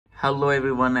Hello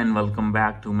everyone and welcome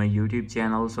back to my YouTube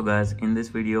channel. So guys, in this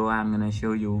video I'm gonna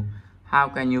show you how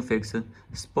can you fix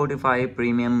Spotify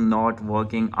Premium not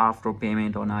working after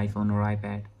payment on iPhone or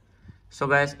iPad. So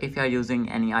guys, if you are using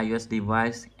any iOS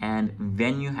device and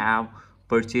when you have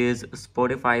purchased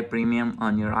Spotify Premium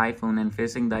on your iPhone and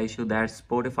facing the issue that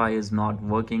Spotify is not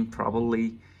working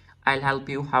properly, I'll help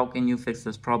you how can you fix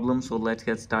this problem. So let's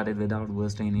get started without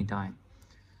wasting any time.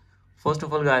 First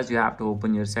of all guys, you have to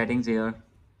open your settings here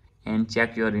and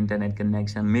check your internet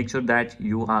connection. Make sure that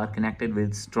you are connected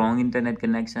with strong internet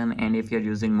connection, and if you're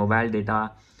using mobile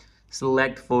data,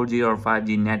 select 4G or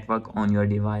 5G network on your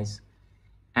device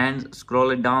and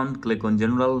scroll it down, click on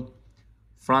general.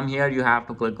 From here you have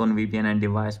to click on VPN and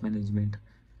device management.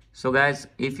 So guys,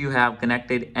 if you have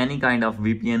connected any kind of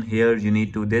VPN here, you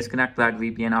need to disconnect that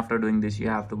VPN. After doing this, you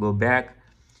have to go back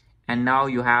and now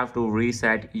you have to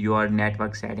reset your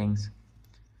network settings.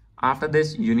 After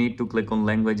this, you need to click on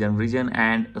language and region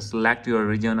and select your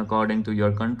region according to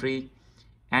your country.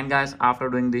 And guys, after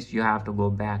doing this, you have to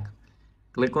go back.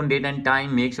 Click on date and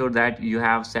time. Make sure that you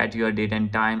have set your date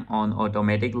and time on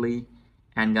automatically.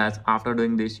 And guys, after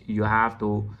doing this, you have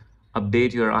to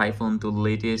update your iPhone to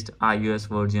latest iOS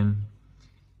version.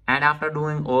 And after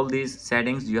doing all these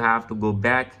settings, you have to go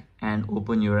back and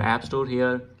open your App Store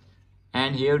here.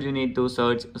 And here you need to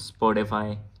search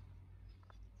Spotify.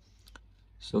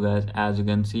 So guys, as you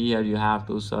can see here, you have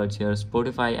to search here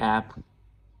Spotify app.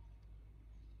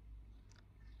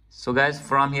 So guys,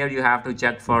 from here you have to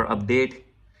check for update.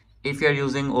 If you're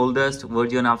using oldest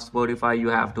version of Spotify, you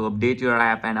have to update your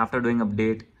app, and after doing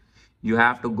update, you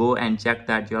have to go and check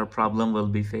that your problem will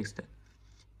be fixed.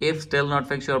 If still not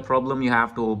fix your problem, you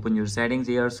have to open your settings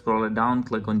here, scroll it down,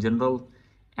 click on general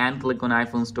and click on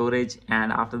iPhone storage,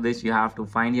 and after this you have to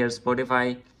find here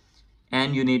Spotify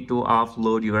and you need to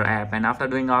offload your app. And after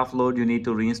doing offload, you need to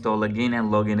reinstall again and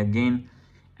log in again,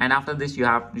 and after this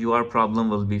your problem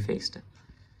will be fixed.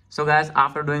 So guys,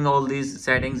 after doing all these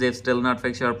settings, if still not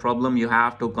fix your problem, you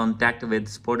have to contact with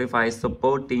Spotify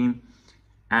support team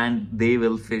and they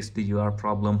will fix your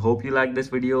problem. Hope you like this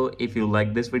video. If you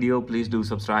like this video, please do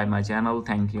subscribe my channel.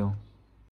 Thank you.